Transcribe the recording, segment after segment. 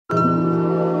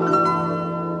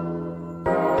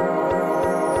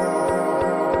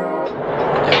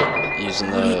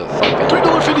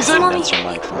condenser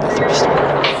mic from the thrift store.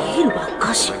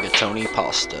 Rigatoni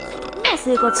pasta.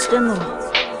 生活してんの。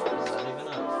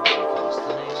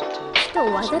人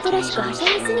をわざとらしくはしゃ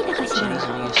ぎすぎたかしら。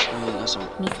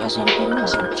見透かされてるのはこ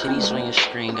っちかも。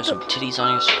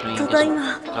ただい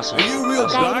ま。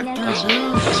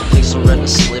Pixel red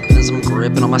slipping as I'm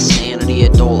gripping on my sanity.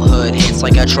 Adulthood hits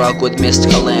like a truck with missed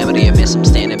calamity. I miss him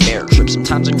standing bare. Trip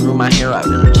sometimes and grew my hair out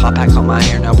in a top hat, caught my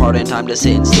hair. Now part in time to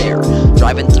sit and stare.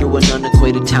 Driving through an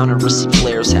unequated town and receive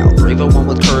flares out. Brave a one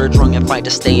with courage, wrong and fight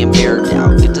to stay in bare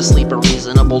doubt. Get to sleep a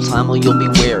reasonable time or you'll be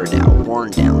wearied out. Worn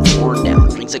down, torn down.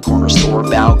 Drinks at corner store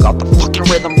bow. Got the fucking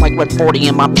rhythm like red 40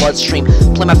 in my bloodstream.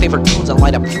 Play my favorite tunes and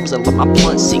light up fumes that let my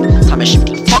blood sing. Time is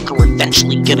shifting fucker,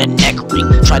 eventually get a neck ring.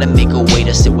 Try to make a way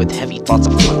to sit with heavy thoughts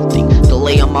of one thing.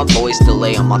 Delay on my voice,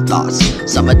 delay on my thoughts.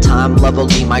 Summertime,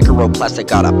 lovely microplastic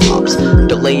got a pops.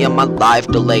 Delay on my life,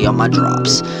 delay on my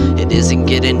drops. It isn't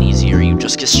getting easier, you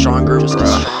just get stronger,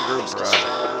 bruh.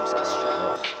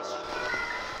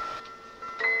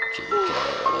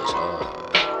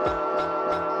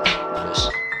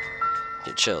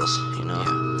 Chills, you know.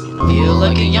 Feel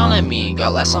like a yawn at me,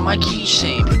 got less on my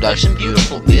keychain. Production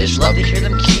beautiful, bitch, love to hear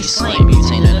them keys slang.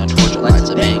 Butane and a torch lights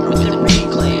a bang within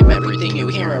reclaim. Everything you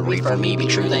hear and read from me be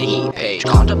true, then heat page.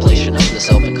 Contemplation of the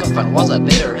self and confront walls that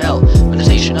bitter hell.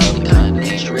 Meditation of the kind,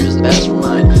 nature is the best for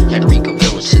mine. Kakariko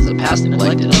Village is the past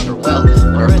neglected underwell.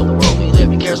 Earth the world we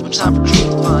live in cares much time for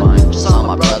truth to find. Just saw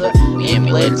my brother, we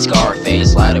emulated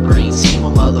Scarface. Light a green scene,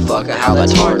 well motherfucker, how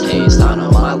that's hard taste. I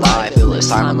know my life, feel this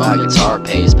time my guitar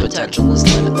pace. Potential is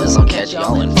limitless, I'll catch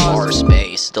y'all in far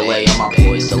space. Delay on my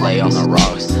voice, delay on the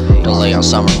rocks. Delay on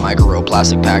summer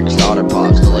microplastic packaged daughter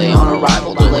pops. Delay on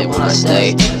arrival, delay when I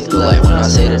stay. Delay when I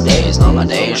say today is not my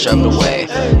day, shoved away.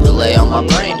 Delay on my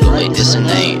brain, delay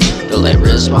dissonate. Delay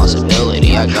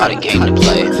responsibility, I got a game to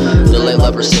play. Delay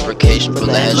love reciprocation for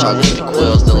the hedgehog with the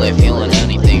quills. Delay feeling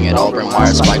anything at all, bring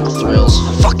wired spike thrills.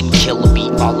 Fucking kill a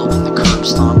beat, following the curb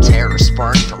stomp. Terror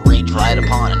spark from rage right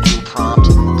upon a new prompt.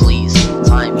 Please,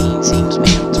 timing seems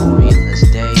mandatory in this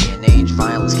day and age.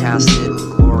 Violence casted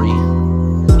with glory.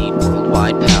 Need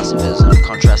worldwide pacifism,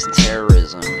 contrasting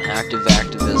terrorism. Active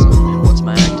activism, and what's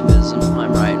my activism?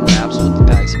 I'm writing raps with the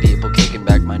packs of people kicking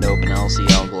back my dope and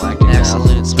LCL galactic.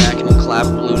 Excellent at smacking and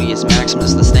clapping, gluteus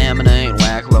maximus. The stamina ain't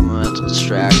whack, but my mental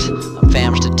distract. I'm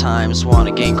famished at times,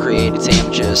 wanna gain creative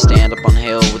damages. Stand up on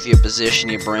hill with your position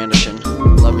you're brandishing.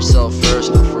 Love yourself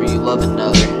first before you love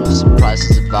another. Some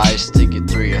priceless advice to get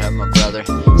through your head, my brother.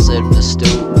 Sit in the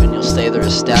stoop and you'll stay there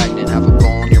as stagnant. Have a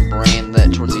goal in your brain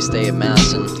that towards these day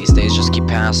amassing. These days just keep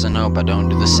passing, hope I don't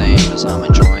do the same, as I'm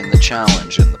enjoying the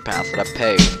challenge and the path that I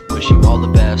pave. Wish you all the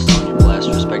best on your blessed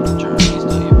respective journeys.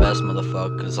 Do your best,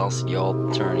 motherfucker, cause I'll see y'all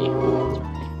at the tourney.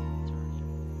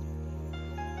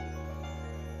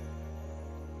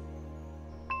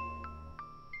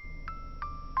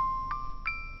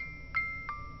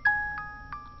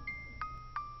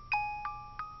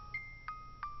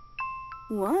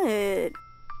 What?